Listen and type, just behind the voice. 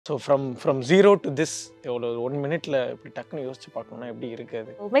So from zero to this, எவ்வளோ 1 மினிட்ல இப்படி டக்குன்னு யோசிச்சு பார்க்கணும்னா எப்படி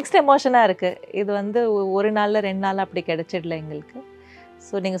இருக்குது? மிக்ஸ்ட் எமோஷனாக இருக்குது. இது வந்து ஒரு நாளில் 2 நாள் அப்படி கிடைச்சிடல எங்களுக்கு.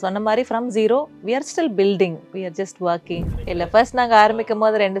 ஸோ நீங்கள் சொன்ன மாதிரி from zero we are still building, we are just working. இல்லை ஃபர்ஸ்ட் நாங்கள் ஆரம்பிக்கும்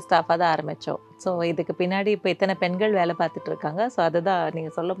போது 2 ஸ்டாஃபாக தான் ஆரம்பித்தோம். ஸோ இதுக்கு பின்னாடி இப்போ இத்தனை பெண்கள் வேலை பார்த்துட்டு இருக்காங்க. ஸோ அதுதான்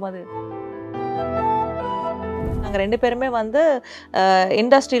நீங்கள் சொல்லும் போது நாங்கள் 2 பேருமே வந்து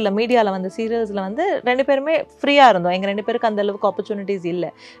இண்டஸ்ட்ரியில் மீடியாவில் வந்து சீரியல்ஸில் வந்து 2 பேருமே ஃப்ரீயாக இருந்தோம். எங்கள் 2 பேருக்கு அந்த அளவுக்கு ஆப்பர்ச்சுனிட்டிஸ் இல்லை.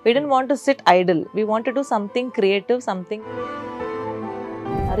 We tent want to sit idle, we want to do something creative, something.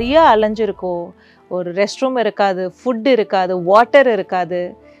 நிறைய அலைஞ்சிருக்கோம். ஒரு ரெஸ்ட் ரூம் இருக்காது, ஃபுட் இருக்காது, வாட்டர் இருக்காது.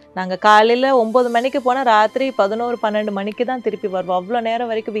 நாங்கள் காலையில் 9 மணிக்கு போனால் ராத்திரி 11-12 மணிக்கு தான் திருப்பி வருவோம். அவ்வளோ நேரம்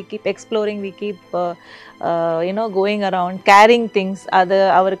வரைக்கும் we keep exploring, we keep you know going around, carrying things. அது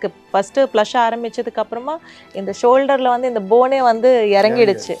அவருக்கு ஃபஸ்ட்டு ப்ளஷ் ஆரம்பித்ததுக்கப்புறமா இந்த ஷோல்டரில் வந்து இந்த போனே வந்து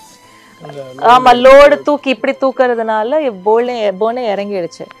இறங்கிடுச்சு. ஆமாம், லோடு தூக்கி இப்படி தூக்குறதுனால போனே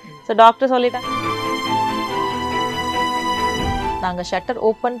இறங்கிடுச்சு. ஸோ டாக்டர் சொல்லிட்டாங்க. நாங்கள் ஷட்டர்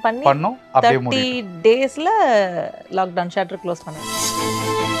ஓப்பன் பண்ணி 30 டேஸில் லாக்டவுன் ஷட்டர் க்ளோஸ் பண்ணோம்.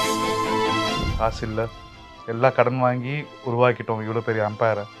 காசு இல்லை, எல்லாம் கடன் வாங்கி உருவாக்கிட்டோம் இவ்வளோ பெரிய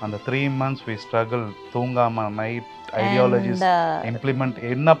அம்பையரை. அந்த 3 months we struggle, தூங்காம நைட் ஐடியாலஜிஸ் இம்ப்ளிமெண்ட்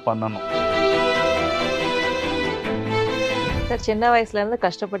என்ன பண்ணணும். சார் சின்ன வயசுலேருந்து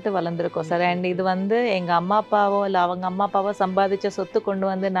கஷ்டப்பட்டு வளர்ந்துருக்கோம் சார். அண்ட் இது வந்து எங்கள் அம்மா அப்பாவோ இல்லை அவங்க அம்மா அப்பாவோ சம்பாதிச்ச சொத்து கொண்டு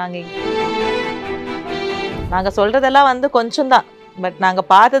வந்து நாங்கள் சொல்கிறதெல்லாம் வந்து கொஞ்சம் தான், பட் நாங்கள்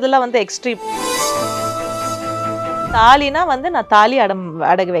பார்த்ததெல்லாம் வந்து எக்ஸ்ட்ரீம். தாலினா வந்து நான் தாலி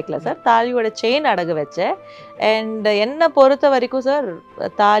அடகு வைக்கல சார், தாலியோட செயின் அடகு வச்சேன். அண்ட் என்னை பொறுத்த வரைக்கும் சார்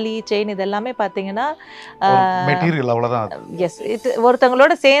தாலி செயின் இதெல்லாமே பார்த்தீங்கன்னா மெட்டீரியல் அவ்வளோதான். எஸ்,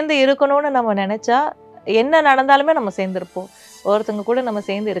 ஒருத்தவங்களோட சேர்ந்து இருக்கணும்னு நம்ம நினச்சா என்ன நடந்தாலுமே நம்ம சேர்ந்துருப்போம். ஒருத்தவங்க கூட நம்ம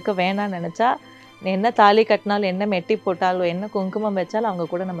சேர்ந்து இருக்க வேணாம்னு நினச்சா என்ன தாலி கட்டினாலும் என்ன மெட்டி போட்டாலும் என்ன குங்குமம் வச்சாலும் அவங்க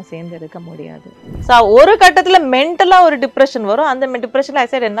கூட நம்ம சேர்ந்து இருக்க முடியாது. ஸோ ஒரு கட்டத்தில் மென்டலாக ஒரு டிப்ரெஷன் வரும். அந்த டிப்ரெஷனில்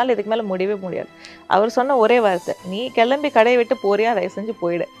ஐசைட் என்னால் இதுக்கு மேலே முடியவே முடியாது. அவர் சொன்ன ஒரே வார்த்தை, நீ கிளம்பி கடையை விட்டு போறியா, தயவு செஞ்சு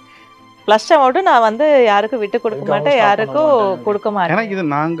போயிடு. ப்ளஷ்ஷை மட்டும் நான் வந்து யாருக்கும் விட்டு கொடுக்க மாட்டேன், யாருக்கும் கொடுக்க மாட்டேன். ஏன்னா இது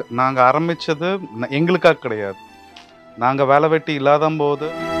நாங்கள் ஆரம்பித்தது எங்களுக்காக கிடையாது. நாங்கள் வேலை வெட்டி இல்லாத போது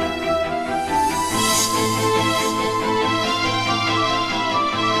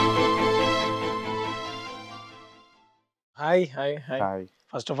ஹாய்.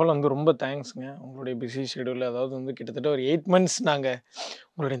 ஃபர்ஸ்ட் ஆஃப் ஆல் வந்து ரொம்ப தேங்க்ஸுங்க. உங்களுடைய பிஸி ஷெடியூல், அதாவது வந்து கிட்டத்தட்ட ஒரு 8 months நாங்கள்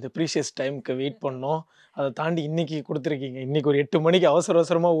உங்களுடைய இந்த ப்ரீஷியஸ் டைமுக்கு வெயிட் பண்ணோம். அதை தாண்டி இன்னைக்கு கொடுத்துருக்கீங்க. இன்னைக்கு ஒரு 8 மணிக்கு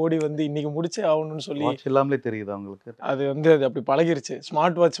அவசரமாக ஓடி வந்து இன்னைக்கு முடிச்சே ஆகணும்னு சொல்லி இல்லாமலே தெரியுது அவங்களுக்கு. அது வந்து அது அப்படி பழகிருச்சு.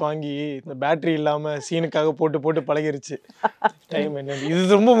 ஸ்மார்ட் வாட்ச் வாங்கி இந்த பேட்டரி இல்லாமல் சீனுக்காக போட்டு பழகிருச்சு. டைம் என்ன, இது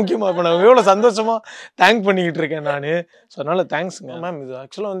ரொம்ப முக்கியமாக. இப்போ நான் எவ்வளோ சந்தோஷமாக தேங்க் பண்ணிக்கிட்டு இருக்கேன் நான். ஸோ அதனால் தேங்க்ஸுங்க மேம். இது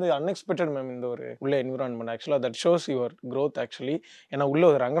ஆக்சுவலாக வந்து அன்எக்ஸ்பெக்டட் மேம். இந்த ஒரு உள்ள என்விரான்மெண்ட் ஆக்சுவலாக that shows your growth actually. ஏன்னா உள்ள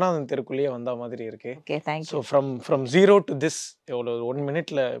ஒரு ரங்கநாதன் தெருக்குள்ளேயே வந்த மாதிரி இருக்கு. So from zero to this, எவ்வளோ 1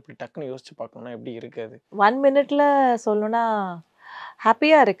 மினிட்ல இப்படி டக்குன்னு யோசிச்சு பார்க்கணும்னா எப்படி இருக்குது? 1 மினிட்ல சொல்லணும்னா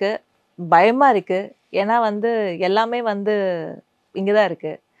ஹாப்பியாக இருக்குது, பயமாக இருக்குது. ஏன்னா வந்து எல்லாமே வந்து இங்கே தான்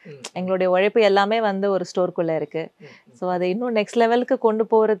இருக்குது. எங்களுடைய உழைப்பு எல்லாமே வந்து ஒரு ஸ்டோருக்குள்ளே இருக்குது. ஸோ அதை இன்னும் நெக்ஸ்ட் லெவலுக்கு கொண்டு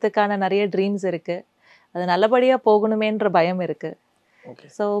போகிறதுக்கான நிறைய ட்ரீம்ஸ் இருக்குது. அது நல்லபடியாக போகணுமேன்ற பயம் இருக்குது.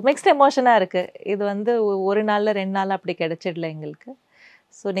 ஸோ மிக்ஸ்ட் எமோஷனாக இருக்குது. இது வந்து ஒரு நாளில் 2 நாள் அப்படி கிடைச்சிடல எங்களுக்கு.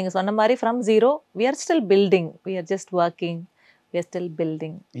 ஸோ நீங்கள் சொன்ன மாதிரி from zero we are still building, we are just working, we are still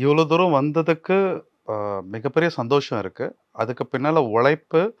building. இவ்வளோ தூரம் வந்ததுக்கு மிகப்பெரிய சந்தோஷம் இருக்குது. அதுக்கு பின்னால்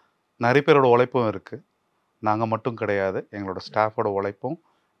உழைப்பு, நிறைய பேரோட உழைப்பும் இருக்குது. நாங்கள் மட்டும் கிடையாது, எங்களோட ஸ்டாஃபோட உழைப்பும்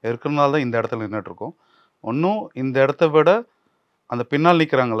இருக்கிறனால தான் இந்த இடத்துல நின்றுட்டுருக்கோம். இன்னும் இந்த இடத்த விட அந்த பின்னால்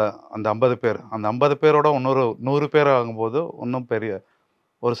நிற்கிறாங்களே அந்த 50 பேர், அந்த 50 பேரோட இன்னொரு 100 பேர் ஆகும்போது இன்னும் பெரிய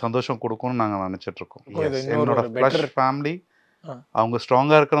ஒரு சந்தோஷம் கொடுக்கும்னு நாங்கள் நினச்சிட்ருக்கோம். என்னோட ப்ளஷ் ஃபேமிலி அவங்க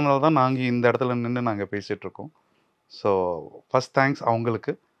ஸ்ட்ராங்காக இருக்கிறதுனால தான் நாங்கள் இந்த இடத்துல நின்று நாங்கள் பேசிகிட்ருக்கோம். ஸோ ஃபஸ்ட் தேங்க்ஸ்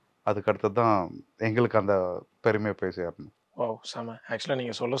அவங்களுக்கு. அதுக்கடுத்தது தான் எங்களுக்கு அந்த பெருமையை பேசிடணும். ஓ சாம. ஆக்சுவலாக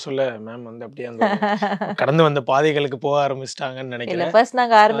நீங்கள் சொல்ல மேம் வந்து அப்படியே அந்த கடந்து வந்த பாதைகளுக்கு போக ஆரம்பிச்சிட்டாங்கன்னு நினைக்கிறேன். ஃபர்ஸ்ட்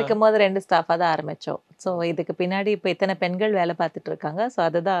நாங்கள் ஆரம்பிக்கும் போது 2 ஸ்டாஃபாக தான் ஆரம்பித்தோம். ஸோ இதுக்கு பின்னாடி இப்போ இத்தனை பெண்கள் வேலை பார்த்துட்டு இருக்காங்க. ஸோ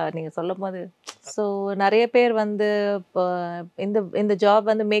அதுதான் நீங்கள் சொல்லும் போது. ஸோ நிறைய பேர் வந்து இப்போ இந்த ஜாப்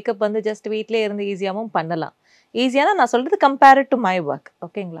வந்து மேக்கப் வந்து ஜஸ்ட் வீட்டிலே இருந்து ஈஸியாகவும் பண்ணலாம். ஈஸியான நான் சொல்கிறது கம்பேர்ட் டு மை ஒர்க்.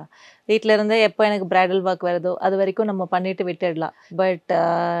 ஓகேங்களா, வீட்டில் இருந்து எப்போ எனக்கு பிரைடல் ஒர்க் வருதோ அது வரைக்கும் நம்ம பண்ணிட்டு விட்டுடலாம். பட்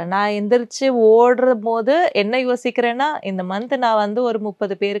நான் எந்திரிச்சு ஓடுற போது என்ன யோசிக்கிறேன்னா, இந்த மந்த் நான் வந்து ஒரு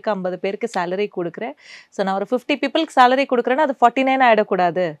 30 பேருக்கு 50 பேருக்கு சேலரி கொடுக்குறேன். ஸோ நான் ஒரு 50 பீப்புளுக்கு சேலரி கொடுக்குறேன்னா அது 49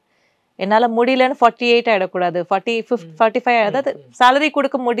 ஆகிடக்கூடாது. என்னால் முடியலன்னு 48 ஆகிடக்கூடாது, 45 அதாவது சேலரி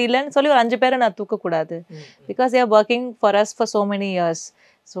கொடுக்க முடியலன்னு சொல்லி ஒரு 5 பேரை நான் தூக்கக்கூடாது. Because they are working for us for so many years.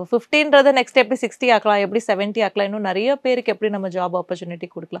 So 15ன்றது next எப்படி 60 ஆக்கலாம், எப்படி 70 ஆக்கலாம், இன்னும் நிறைய பேருக்கு எப்படி நம்ம ஜாப் ஆப்பர்ச்சுனிட்டி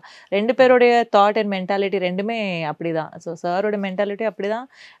கொடுக்கலாம். 2 பேருடைய தாட் அண்ட் மென்டாலிட்டி ரெண்டுமே அப்படிதான். ஸோ சாரோட மென்டாலிட்டி அப்படிதான்,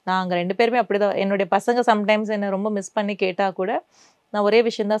 நாங்கள் 2 பேருமே அப்படிதான். என்னுடைய பசங்க சம்டைம்ஸ் என்னை ரொம்ப மிஸ் பண்ணி கேட்டால் கூட நான் ஒரே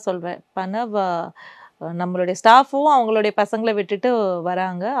விஷயம் தான் சொல்வேன், நம்மளுடைய ஸ்டாஃபும் அவங்களுடைய பசங்களை விட்டுட்டு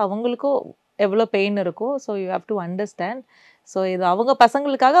வராங்க, அவங்களுக்கும் எவ்வளோ பெயின் இருக்கோ. So you have to understand. So இது அவங்க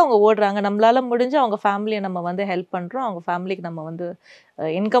பசங்களுக்காக அவங்க ஓடுறாங்க, நம்மளால முடிஞ்சு அவங்க ஃபேமிலியை நம்ம வந்து ஹெல்ப் பண்ணுறோம், அவங்க ஃபேமிலிக்கு நம்ம வந்து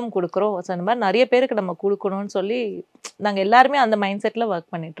இன்கம் கொடுக்குறோம். ஸோ இந்த மாதிரி நிறைய பேருக்கு நம்ம கொடுக்கணும்னு சொல்லி நாங்கள் எல்லாருமே அந்த மைண்ட் செட்டில்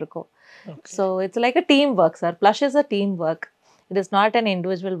ஒர்க் பண்ணிகிட்ருக்கோம். So it's like a team work sir. Plush is a team work. It is not an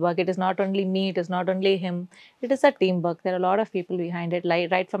individual work. It is not only me. It is not only him. It is a team work. There are a lot of people behind it, like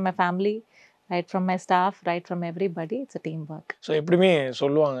right from my family, right from my staff, right from everybody. It's a team work. So எப்படியுமே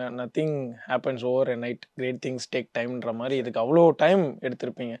சொல்லுவாங்க, nothing happens over எ night, great things take டைம்ன்ற மாதிரி. இதுக்கு அவ்வளோ time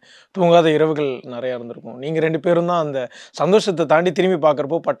எடுத்திருப்பீங்க, தூங்காத இரவுகள் நிறையா இருந்திருக்கும். நீங்கள் 2 பேரும் தான் அந்த சந்தோஷத்தை தாண்டி திரும்பி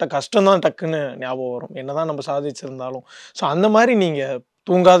பார்க்குறப்போ பட்ட கஷ்டம் தான் டக்குன்னு ஞாபகம் வரும், என்னதான் நம்ம சாதிச்சிருந்தாலும். ஸோ அந்த மாதிரி நீங்கள்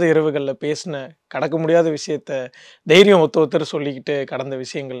தூங்காத இரவுகளில் பேசின கடக்க முடியாத விஷயத்த தைரியம் ஒருத்தர் சொல்லிக்கிட்டு கடந்த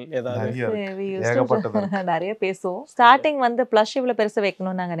விஷயங்கள் ஏதாவது? நிறைய பேசுவோம். ஸ்டார்டிங் வந்து Plush இவ்வளோ பெருசாக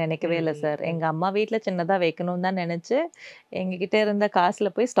வைக்கணும்னு நாங்கள் நினைக்கவே இல்லை சார். எங்கள் அம்மா வீட்டில் சின்னதாக வைக்கணும்னு தான் நினச்சி எங்ககிட்ட இருந்த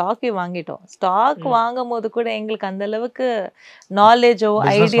காசில் போய் ஸ்டாக்கே வாங்கிட்டோம். ஸ்டாக் வாங்கும் போது கூட எங்களுக்கு அந்த அளவுக்கு நாலேஜோ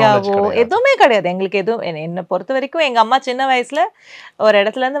ஐடியாவோ எதுவுமே கிடையாது. எங்களுக்கு எதுவும், என்னை பொறுத்த வரைக்கும் எங்கள் அம்மா சின்ன வயசில் ஒரு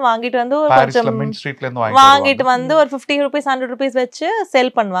இடத்துலேருந்து வாங்கிட்டு வந்து ஒரு கொஞ்சம் வாங்கிட்டு வந்து ஒரு 50 rupees 100 rupees வச்சு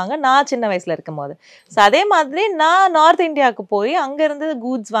செல் பண்ணுவாங்க, நான் சின்ன வயசில் இருக்கும் போது. ஸோ அதே மாதிரி நான் நார்த் இந்தியாவுக்கு போய் அங்கேருந்து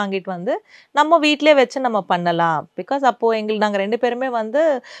கூட்ஸ் வாங்கிட்டு வந்து நம்ம வீட்டிலே வச்சு நம்ம பண்ணலாம். பிகாஸ் அப்போது எங்களுக்கு நாங்கள் 2 பேருமே வந்து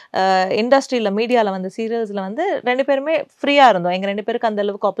இண்டஸ்ட்ரியில் மீடியாவில் வந்து சீரியல்ஸில் வந்து 2 பேருமே ஃப்ரீயாக இருந்தோம். எங்கள் 2 பேருக்கு அந்த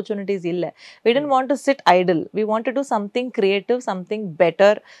அளவுக்கு ஆப்பர்ச்சுனிட்டிஸ் இல்லை. we didn't want to sit idle. we want to do something creative, something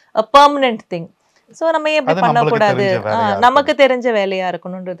better, a permanent thing. So நம்ம எப்படி பண்ணக்கூடாது, நமக்கு தெரிஞ்ச வேலையாக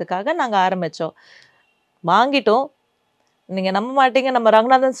இருக்கணுன்றதுக்காக நாங்கள் ஆரம்பித்தோம். வாங்கிட்டோம். நீங்கள் நம்ப மாட்டீங்க, நம்ம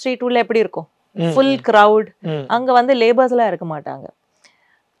ரங்கநாதன் ஸ்ட்ரீட் உள்ள எப்படி இருக்கும், ஃபுல் க்ரௌட். அங்கே வந்து லேபர்ஸ்லாம் இருக்க மாட்டாங்க.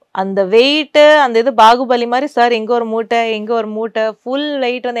 அந்த வெயிட்டு அந்த இது பாகுபலி மாதிரி சார், இங்கே ஒரு மூட்டை இங்கே ஒரு மூட்டை, ஃபுல்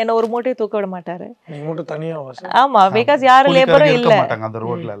வெயிட் வந்து என்ன ஒரு மூட்டையை தூக்க விட மாட்டாரு. ஆமா, பிகாஸ் யாரும் லேபரும் இல்லை,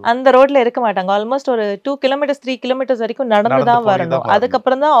 அந்த ரோட்ல இருக்க மாட்டாங்க. ஆல்மோஸ்ட் ஒரு 2 kilometers 3 kilometers வரைக்கும் நடந்து தான் வரணும்.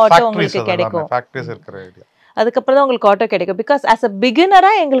 அதுக்கப்புறம் தான் ஆட்டோ உங்களுக்கு கிடைக்கும். அதுக்கப்புறம் தான் உங்களுக்கு ஆட்டோ கிடைக்கும். பிகாஸ் ஆஸ் அ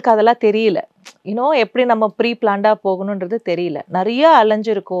பிகினராக எங்களுக்கு அதெல்லாம் தெரியல, எப்படி நம்ம ப்ரீ பிளான்டாக போகணுன்றது தெரியல. நிறைய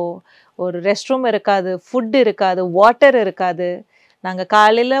அலைஞ்சிருக்கோம். ஒரு ரெஸ்ட் ரூம் இருக்காது, ஃபுட் இருக்காது, வாட்டர் இருக்காது. நாங்கள்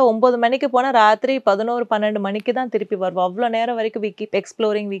காலையில் 9 மணிக்கு போனால் ராத்திரி 11-12 மணிக்கு தான் திருப்பி வருவோம். அவ்வளோ நேரம் வரைக்கும் we keep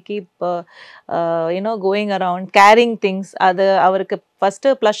exploring, we keep going around, carrying things. அது அவருக்கு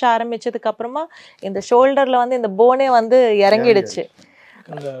ஃபஸ்ட்டு Plush ஆரம்பித்ததுக்கு அப்புறமா இந்த ஷோல்டரில் வந்து இந்த போனே வந்து இறங்கிடுச்சு.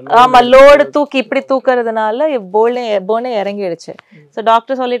 ஆமா, லோடு தூக்கி இப்படி தூக்குறதுனால போனே இறங்கிடுச்சு. ஸோ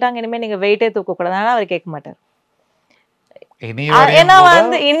டாக்டர் சொல்லிட்டாங்க, இனிமேல் நீங்கள் வெயிட்டே தூக்கக்கூடாது. ஆனால் அவர் கேட்க மாட்டார். ஏன்னா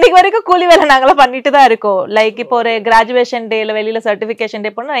வந்து இன்னைக்கு வரைக்கும் கூலி வேலை நாங்களாம் பண்ணிட்டு தான் இருக்கோம். லைக் இப்போ ஒரு கிராஜுவேஷன் டேல வெளியில சர்டிபிகேஷன்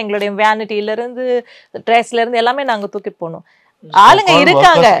டே போனா எங்களுடைய வேனிட்டில இருந்து ட்ரெஸ்ல இருந்து எல்லாமே நாங்க தூக்கி போனோம். ஆளுங்க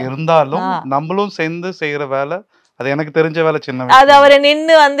இருக்காங்க, இருந்தாலும் நம்மளும் சேர்ந்து செய்யற வேலை அது எனக்கு தெரிஞ்ச வேலை சின்ன. அது அவரை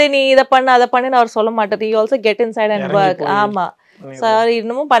நின்று வந்து நீ இதை பண்ண அதை பண்ணு அவர் சொல்ல மாட்டாரு. You also get inside and work. ஆமா சார்,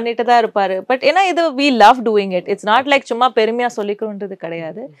 இன்னமும் பண்ணிட்டு தான் இருப்பாரு. பட் ஏன்னா இது we love doing it. It's not like சும்மா பெருமையா சொல்லிக்கணும்ன்றது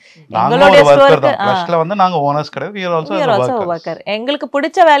கிடையாது. எங்களுடைய ஸ்டோருக்கு வந்து நாங்க ஓனர்ஸ் கிடையாது, we are also a worker. எங்களுக்கு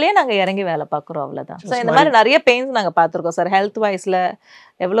பிடிச்ச வேலையை நாங்க இறங்கி வேலை பார்க்குறோம், அவ்வளவுதான். ஸோ இந்த மாதிரி நிறைய பெயின்ஸ் நாங்க பார்த்துருக்கோம் சார். ஹெல்த் வைஸ்ல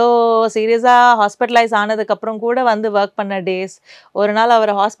எவ்வளோ சீரியஸாக ஹாஸ்பிட்டலைஸ் ஆனதுக்கப்புறம் கூட வந்து ஒர்க் பண்ண டேஸ். ஒரு நாள்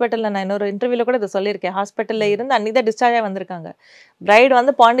அவர் ஹாஸ்பிட்டலில், நான் இன்னொரு இன்டர்வியூவில் கூட இதை சொல்லியிருக்கேன், ஹாஸ்பிட்டலில் இருந்து அன்றைக்கி தான் டிஸ்சார்ஜாக வந்திருக்காங்க. பிரைடு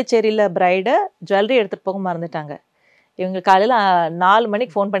வந்து பாண்டிச்சேரியில் பிரைடு ஜுவல்லரி எடுத்துகிட்டு போக மறந்துட்டாங்க. இவங்க காலையில் 4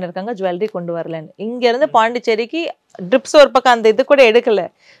 மணிக்கு ஃபோன் பண்ணியிருக்காங்க, ஜுவல்லரி கொண்டு வரலன்னு. இங்கேருந்து பாண்டிச்சேரிக்கு ட்ரிப்ஸ் ஒரு பக்கம் அந்த இது கூட எடுக்கலை,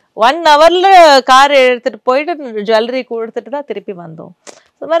 1 hourல கார் எடுத்துகிட்டு போயிட்டு ஜுவல்லரி கொடுத்துட்டு தான் திருப்பி வந்தோம்.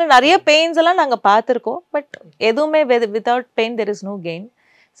 இந்த மாதிரி நிறைய பெயின்ஸ் எல்லாம் நாங்கள் பார்த்துருக்கோம். பட் எதுவுமே without pain there is no gain.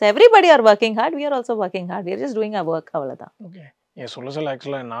 So everybody are working hard, we are also working hard, we are just doing our work, அவ்வளோதான். ஓகே, சொல்ல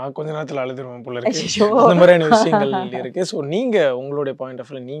ஆக்சுவலாக நான் கொஞ்ச நேரத்தில் அழுதுருவேன் போல இருக்கு, அந்த மாதிரியான விஷயங்கள் இருக்குது. ஸோ நீங்கள் உங்களுடைய பாயிண்ட்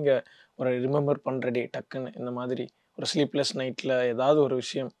ஆஃப் வியூ நீங்கள் ஒரு ரிமெம்பர் பண்ணுற டே டக்குன்னு இந்த மாதிரி ஒரு ஸ்லீப்லெஸ் நைட்டில் ஏதாவது ஒரு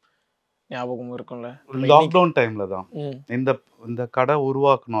விஷயம் ஞாபகம் இருக்கும்ல? லாக்டவுன் டைம்ல தான் இந்த கடை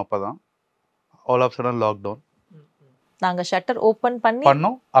உருவாக்கணும். அப்பதான் ஆல் ஆஃப் சடன் லாக்டவுன். நாங்க ஷட்டர் ஓபன்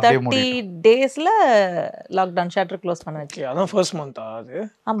பண்ணோம், 30 டேஸ்ல லாக்டவுன், ஷட்டர் க்ளோஸ் பண்ணாச்சு. அதான் ஃபர்ஸ்ட் மந்த்.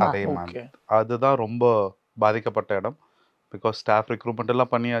 அதே மந்த். அதுதான் ரொம்ப பாதிக்கப்பட்ட இடம். பிகாஸ் ஸ்டாஃப் ரெக்ரூட்மெண்ட்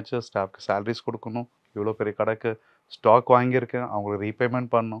எல்லாம் பண்ணியாச்சு, ஸ்டாஃப்க்கு சேலரிஸ் கொடுக்கணும், இவ்வளோ பெரிய கடைக்கு ஸ்டாக் வாங்கியிருக்கேன், அவங்களுக்கு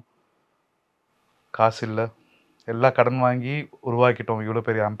ரீபேமெண்ட் பண்ணணும், காசு இல்லை, எல்லாம் கடன் வாங்கி உருவாக்கிட்டோம் இவ்வளோ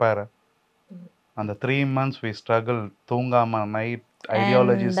பெரிய அம்பையரை. அந்த 3 months வி ஸ்ட்ரகிள், தூங்காமல் நைட்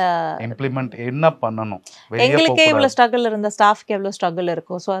ஐடியாலஜிஸ் இம்ப்ளிமெண்ட் என்ன பண்ணணும், எங்களுக்கே இவ்வளோ ஸ்ட்ரகிள் இருந்த ஸ்டாஃப்க்கு எவ்வளோ ஸ்ட்ரகிள்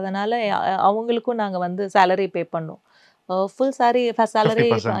இருக்கும். ஸோ அதனால அவங்களுக்கும் நாங்கள் வந்து சேலரி பே பண்ணோம். ஃபுல் சேலரி ஃபர்ஸ்ட்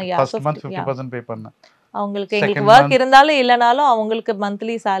மந்த் 50% பே பண்ணேன். அவங்களுக்கு எங்களுக்கு ஒர்க் இருந்தாலும் இல்லைனாலும் அவங்களுக்கு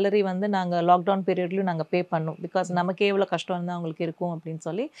மந்த்லி சேலரி வந்து நாங்கள் லாக்டவுன் பீரியட்லையும் நாங்கள் பே பண்ணோம். பிகாஸ் நமக்கே எவ்வளோ கஷ்டம் இருந்தால் அவங்களுக்கு இருக்கும் அப்படின்னு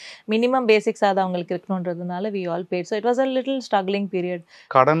சொல்லி மினிமம் பேசிக்ஸ் அது அவங்களுக்கு இருக்கணுன்றதுனால we all bad. So it was a little struggling period.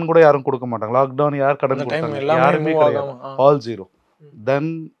 கடன் கூட யாரும் கொடுக்க மாட்டாங்க. லாக்டவுன் யார் கடன் கொடுத்தாங்க? யாருமே கிடையாது. All zero.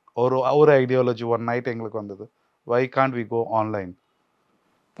 தென் ஒரு ஐடியாலஜி ஒன் நைட் எங்களுக்கு வந்தது, why can't we go online.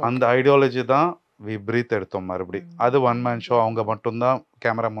 அந்த ஐடியாலஜி தான் வி பிரீத் எடுத்தோம் மறுபடி. அது ஒன் மேன் ஷோ. அவங்க மட்டும்தான்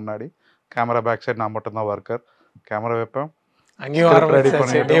கேமரா முன்னாடி, கேமரா பேக் சைடு நான் மட்டும்தான் ஒர்க்கர். கேமரா வைப்பேன்,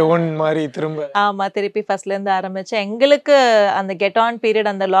 திருப்பி ஃபர்ஸ்ட்ல இருந்து ஆரம்பிச்சேன். எங்களுக்கு அந்த கெட் ஆன்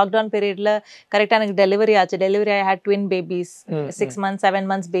பீரியட், அந்த லாக்டவுன் பீரியட்ல கரெக்டா எனக்கு டெலிவரி ஆச்சு. Delivery I had twin babies, 6 months 7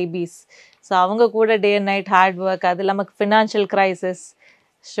 months babies. So அவங்க கூட day and night hard work. அது இல்லாமல் ஃபினான்ஷியல் கிரைசிஸ்,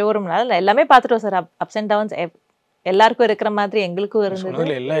 ஷோரூம்னால எல்லாமே பார்த்துட்டோம் சார். அப்ஸ் அண்ட் டவுன்ஸ் எல்லாருக்கும் இருக்கிற மாதிரி எங்களுக்கும்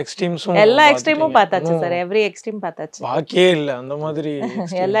இருந்தது. எல்லா எக்ஸ்ட்ரீமும் பார்த்தாச்சு சார். எவ்ரி எக்ஸ்ட்ரீம் பார்த்தாச்சு. பாக்கே இல்ல அந்த மாதிரி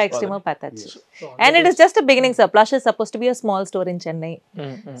எல்லா எக்ஸ்ட்ரீமும் பார்த்தாச்சு. And it is just a beginning sir. Plush is supposed to be a small store in Chennai.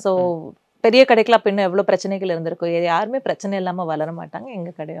 So பெரிய கடைக்குல அப்ப இன்னும் எவ்வளவு பிரச்சனைகள் இருந்திருக்கும். யாருமே பிரச்சனை இல்லாம வளர மாட்டாங்க. எங்க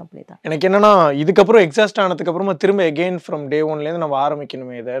கடையும் அப்படிதான். எனக்கு என்னன்னா இதுக்கப்புறம் எக்ஸாஸ்ட் ஆனதுக்கு அப்புறமா திரும்ப அகைன் ஃப்ரம் டே ஒன்ல இருந்து நம்ம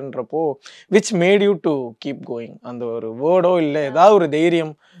ஆரம்பிக்கணுமே இதன்றப்போ which made you to keep going? அந்த ஒரு வேர்டோ இல்ல ஏதாவது ஒரு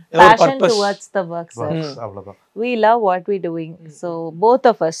தைரியம், ஏதாவது ஒரு passion purpose towards the work sir. அவ்வளவுதான். We love what we doing. So both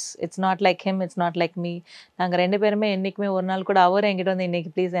of us, it's not like him, it's not like me. நாங்க ரெண்டு பேருமே என்னைக்குமே ஒரு நாள் கூட அவர் என்கிட்ட வந்து இன்னைக்கு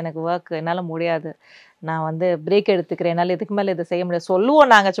ப்ளீஸ் எனக்கு ஒர்க் என்னால முடியாது, நான் வந்து பிரேக் எடுத்துக்கிறேன், என்னால் இதுக்கு மேலே இதை செய்ய முடியாது சொல்லுவோம்.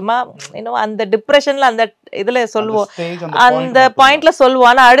 நாங்கள் சும்மா இன்னும் அந்த டிப்ரெஷனில் அந்த இதில் சொல்லுவோம், அந்த பாயிண்ட்ல சொல்லுவோம்.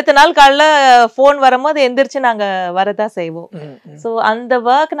 ஆனால் அடுத்த நாள் காலைல ஃபோன் வரும்போது எந்திரிச்சு நாங்கள் வரதான் செய்வோம். ஸோ அந்த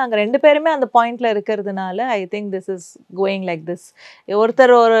ஒர்க் நாங்கள் ரெண்டு பேருமே அந்த பாயிண்ட்ல இருக்கிறதுனால I think this is going like this.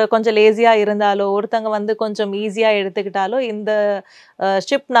 ஒருத்தர் ஒரு கொஞ்சம் லேசியாக இருந்தாலோ, ஒருத்தங்க வந்து கொஞ்சம் ஈஸியாக எடுத்துக்கிட்டாலோ, இந்த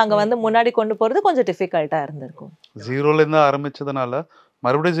ஷிப் நாங்கள் வந்து முன்னாடி கொண்டு போகிறது கொஞ்சம் டிஃபிகல்ட்டாக இருந்திருக்கும். ஜீரோலேருந்து ஆரம்பிச்சதுனால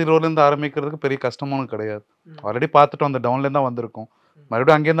மறுபடியும் ஜீரோலேருந்து ஆரம்பிக்கிறதுக்கு பெரிய கஷ்டமும் கிடையாது. ஆல்ரெடி பார்த்துட்டோம், அந்த டவுன்லேருந்து தான் வந்திருக்கோம்.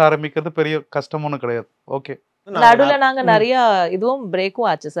 மறுபடியும் அங்கேருந்து ஆரம்பிக்கிறது பெரிய கஷ்டமும் கிடையாது. ஓகே. நடுவில் நாங்கள் நிறைய இதுவும் பிரேக்கும்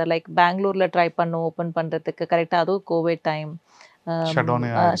ஆச்சு சார். லைக் பெங்களூர்ல ட்ரை பண்ணோம் ஓப்பன் பண்ணுறதுக்கு, கரெக்டாக அதுவும் கோவிட் டைம்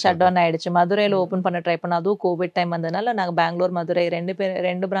ஷட் டவுன் ஆயிடுச்சு. மதுரையில் ஓப்பன் பண்ண ட்ரை பண்ண, அதுவும் கோவிட் டைம் வந்ததுனால நாங்கள் பெங்களூர் மதுரை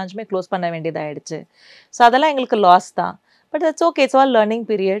ரெண்டு பிரான்ச்சுமே க்ளோஸ் பண்ண வேண்டியதாகிடுச்சு. ஸோ அதெல்லாம் எங்களுக்கு லாஸ் தான். But it's okay, it's all learning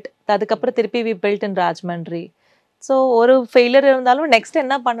period. அதுக்கப்புறம் திருப்பி we built in Rajahmundry. So ஒரு ஃபெயிலியர் இருந்தாலும் நெக்ஸ்ட்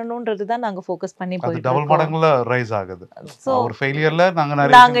என்ன பண்ணணும்ன்றது தான் நாங்கள் ஃபோக்கஸ் பண்ணி போயிட்டு டபுள் மடங்குல ரைஸ் ஆகுது. ஸோ ஒரு ஃபெயிலியர்ல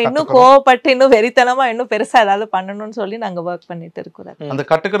நாங்கள் இன்னும் கோவப்பட்டு இன்னும் வெறித்தனமா இன்னும் பெருசா ஏதாவது பண்ணணும்னு சொல்லி நாங்கள் ஒர்க் பண்ணிட்டு இருக்கிறோம். அந்த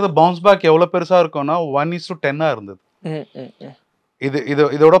கட்டுக்கிறது பவுன்ஸ் பேக் எவ்வளவு பெருசா இருக்கும்னா 1:10 இருந்தது.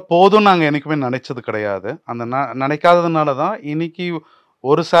 இதோட போதும் நாங்கள் என்னைக்குமே நினைச்சது கிடையாது. அந்த நினைக்காததுனால தான் இன்னைக்கு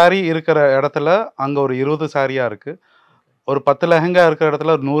ஒரு சாரி இருக்கிற இடத்துல அங்கே ஒரு 20 சாரியா இருக்கு, ஒரு 10 லெஹங்கா இருக்கிற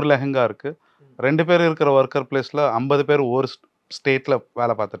இடத்துல ஒரு 100 லெஹங்கா இருக்கு. 2 பேர் இருக்கிற ஒர்க்கர் பிளேஸ்ல 50 பேர் ஒரு ஸ்டேட்ல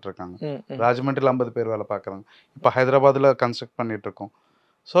வேலை பார்த்துட்டு இருக்காங்க. ராஜமன்றில் 50 பேர் வேலை பார்க்குறாங்க. இப்போ ஹைதராபாத்ல கன்ஸ்ட்ரக்ட் பண்ணிட்டு இருக்கோம்.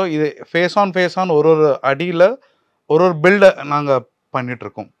 ஸோ இது ஃபேஸ் ஆன் ஒரு அடியில் ஒரு பில்டை நாங்கள் பண்ணிட்டு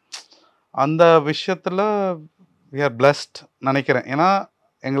இருக்கோம். அந்த விஷயத்துல we are blessed நினைக்கிறேன். ஏன்னா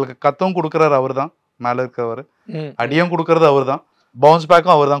எங்களுக்கு கத்தவும் கொடுக்குறாரு அவர் தான், மேலே இருக்கிறவர் அடியும் கொடுக்கறது அவர் தான், பவுன்ஸ்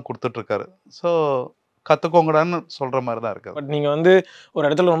பேக்கும் அவர் தான் கொடுத்துட்டு இருக்காரு. ஸோ கற்றுக்கோங்கடான்னு சொல்கிற மாதிரி தான் இருக்குது. பட் நீங்கள் வந்து ஒரு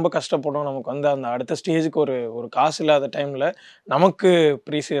இடத்துல ரொம்ப கஷ்டப்படும், நமக்கு வந்து அந்த அடுத்த ஸ்டேஜுக்கு ஒரு காசு இல்லாத டைமில் நமக்கு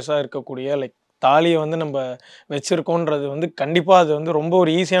ப்ரீசியஸாக இருக்கக்கூடிய லைக் தாலியை வந்து நம்ம வச்சுருக்கோன்றது வந்து கண்டிப்பாக அது வந்து ரொம்ப ஒரு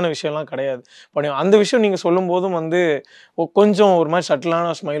ஈஸியான விஷயம்லாம் கிடையாது. பட் அந்த விஷயம் நீங்கள் சொல்லும்போதும் வந்து கொஞ்சம் ஒரு மாதிரி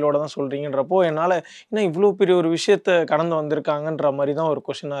சட்டிலான ஸ்மைலோட தான் சொல்கிறீங்கன்றப்போ என்னால் இன்னும் இவ்வளோ பெரிய ஒரு விஷயத்தை கடந்து வந்திருக்காங்கன்ற மாதிரி தான் ஒரு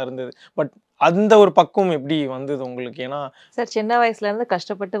கொஷினாக இருந்தது. பட் அந்த ஒரு பக்குவம் எப்படி வந்தது உங்களுக்கு? ஏன்னா சார் சின்ன வயசுலேருந்து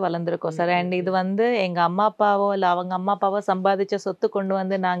கஷ்டப்பட்டு வளர்ந்துருக்கோம் சார். அண்ட் இது வந்து எங்கள் அம்மா அப்பாவோ இல்லை அவங்க அம்மா அப்பாவோ சம்பாதிச்ச சொத்து கொண்டு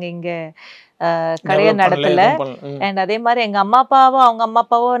வந்து நாங்கள் இங்கே கடையை நடத்தலை. அண்ட் அதே மாதிரி எங்கள் அம்மா அப்பாவோ அவங்க அம்மா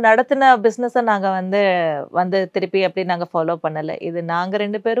அப்பாவோ நடத்தின பிஸ்னஸை நாங்கள் வந்து திருப்பி அப்படி நாங்கள் ஃபாலோ பண்ணலை. இது நாங்கள்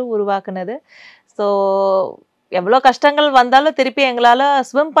 2 பேரும் உருவாக்குனது. ஸோ எவ்வளோ கஷ்டங்கள் வந்தாலும் திருப்பி எங்களால்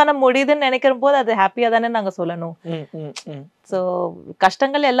ஸ்விம் பண்ண முடியுதுன்னு நினைக்கிற போது அது ஹாப்பியாக தானே நாங்கள் சொல்லணும். ஸோ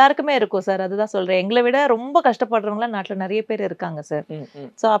கஷ்டங்கள் எல்லாருக்குமே இருக்கும் சார், அதுதான் சொல்கிறேன். எங்களை விட ரொம்ப கஷ்டப்படுறவங்களாம் நாட்டில் நிறைய பேர் இருக்காங்க சார்.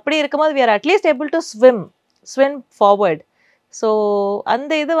 ஸோ அப்படி இருக்கும்போது we are at least able to swim forward. So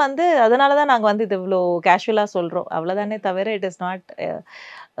அந்த இது வந்து அதனால தான் நாங்கள் வந்து இது இவ்வளோ கேஷுவலாக சொல்கிறோம், அவ்வளோதானே தவிர இட் இஸ் நாட்.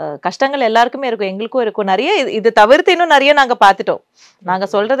 கஷ்டங்கள் எல்லாருக்குமே இருக்கும், எங்களுக்கும் இருக்கும் நிறைய. இது தவிர்த்து இன்னும் நிறைய நாங்கள் பார்த்துட்டோம்.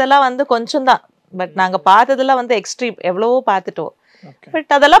 நாங்கள் சொல்கிறதெல்லாம் வந்து கொஞ்சம் தான், பட் நாங்கள் பார்த்ததெல்லாம் வந்து எக்ஸ்ட்ரீம் எவ்வளவோ பார்த்துட்டோம்.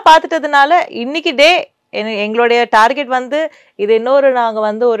 பட் அதெல்லாம் பார்த்துட்டதுனால இன்னைக்கு டே எங்களுடைய டார்கெட் வந்து இது இன்னொரு நாங்கள்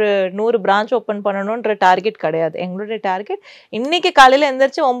வந்து ஒரு 100 பிரான்ச் ஓப்பன் பண்ணணுன்ற டார்கெட் கிடையாது. எங்களுடைய டார்கெட் இன்னைக்கு காலையில்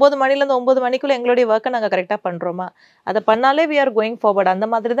எந்திரிச்சு 9 மணிலேருந்து 9 மணிக்குள்ள எங்களுடைய ஒர்க்கை நாங்கள் கரெக்டாக பண்ணுறோமா, அதை பண்ணாலே வி ஆர் கோயிங் ஃபார்வர்ட். அந்த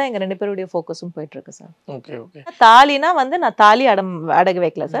மாதிரி தான் எங்கள் 2 பேருடைய ஃபோக்கஸும் போயிட்டு இருக்கு சார். Okay okay. தாலினா வந்து நான் தாலி அடகு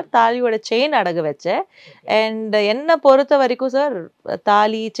வைக்கல சார், தாலியோட செயின் அடகு வச்சேன். அண்ட் என்னை பொறுத்த வரைக்கும் சார்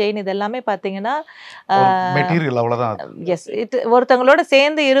தாலி செயின் இதெல்லாமே பார்த்தீங்கன்னா மெட்டீரியல் அவ்வளோதான். எஸ், ஒருத்தங்களோட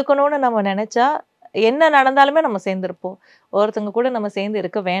சேர்ந்து இருக்கணும்னு நம்ம நினைச்சா என்ன நடந்தாலுமே நம்ம சேர்ந்துருப்போம். ஒருத்தங்க கூட நம்ம சேர்ந்து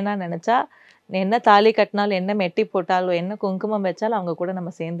இருக்க வேணாம்னு நினைச்சா என்ன தாலி கட்டினாலும் என்ன மெட்டி போட்டாலும் என்ன குங்குமம் வச்சாலும் அவங்க கூட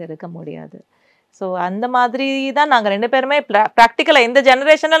நம்ம சேர்ந்து இருக்க முடியாது. ஸோ அந்த மாதிரி தான் நாங்கள் 2 பேருமே ப்ராக்டிக்கலாக, இந்த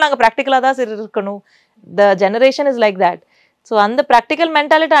ஜெனரேஷனில் நாங்கள் ப்ராக்டிக்கலாக தான் சரி இருக்கணும். த generation is like that. So அந்த ப்ராக்டிக்கல்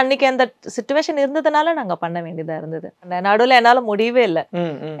மென்டாலிட்டி அன்னைக்கு அந்த சிச்சுவேஷன் இருந்ததுனால நாங்கள் பண்ண வேண்டியதாக இருந்தது. நடுவில் என்னால் முடியவே இல்லை,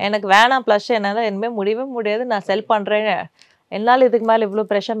 எனக்கு வேணாம் ப்ளஷ், என்னால் இனிமேல் முடியவே முடியாது, நான் செல் பண்ணுறேன், என்னால் இதுக்கு மேலே இவ்வளோ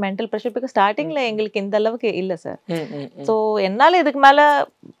ப்ரெஷர், மென்டல் ப்ரெஷர், பிகாஸ் ஸ்டார்டிங்கில் எங்களுக்கு இந்த அளவுக்கு இல்லை சார். ஸோ என்னால் இதுக்கு மேலே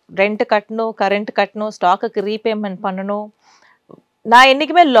ரெண்ட் கட்டணும், கரண்ட் கட்டணும், ஸ்டாக்குக்கு ரீபேமெண்ட் பண்ணணும். நான்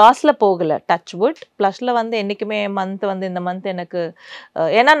என்றைக்குமே லாஸில் போகலை, டச் வுட். ப்ளஷில் வந்து என்றைக்குமே மந்த் வந்து இந்த மந்த் எனக்கு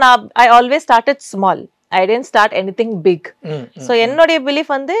ஏன்னா நான் I always started small, I tent start anything big. So என்னுடைய பிலீஃப்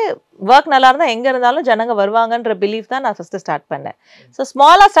வந்து ஒர்க் நல்லா இருந்தால் எங்கே இருந்தாலும் ஜனங்க வருவாங்கன்ற பிலீஃப் தான் நான் ஃபஸ்ட்டு ஸ்டார்ட் பண்ணேன். ஸோ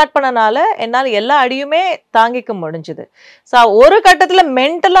ஸ்மாலாக ஸ்டார்ட் பண்ணனால என்னால் எல்லா அடியுமே தாங்கிக்க முடிஞ்சுது. ஸோ ஒரு கட்டத்தில்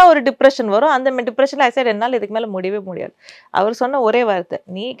மென்டலாக ஒரு டிப்ரெஷன் வரும். அந்த டிப்ரெஷனில் ஐ சைட் என்னால் இதுக்கு மேலே முடியவே முடியாது. அவர் சொன்ன ஒரே வார்த்தை,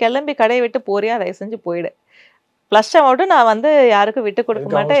 நீ கிளம்பி கடையை விட்டு போறியா, தயவு செஞ்சு போயிடு. ப்ளஷ்ஷை மட்டும் நான் வந்து யாருக்கும் விட்டு கொடுக்க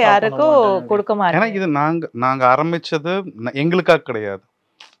மாட்டேன், யாருக்கும் கொடுக்க மாட்டேன். ஏன்னா இது நாங்கள் ஆரம்பித்தது எங்களுக்காக கிடையாது.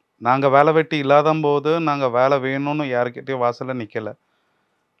 நாங்கள் வேலை வெட்டி இல்லாத போது நாங்கள் வேலை வேணும்னு யாருக்கிட்டையும் வாசலில் நிற்கலை,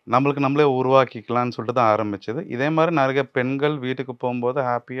 நம்மளுக்கு நம்மளே உருவாக்கிக்கலான்னு சொல்லிட்டு தான் ஆரம்பிச்சது. இதே மாதிரி நிறைய பெண்கள் வீட்டுக்கு போகும்போது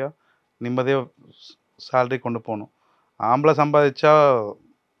ஹாப்பியாக நிம்மதியாக சேலரி கொண்டு போகணும். ஆம்பளை சம்பாதிச்சா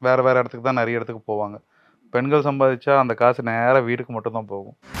வேறு இடத்துக்கு தான் நிறைய இடத்துக்கு போவாங்க. பெண்கள் சம்பாதிச்சா அந்த காசு நேராக வீட்டுக்கு மட்டும்தான்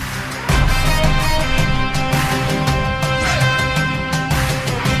போகும்.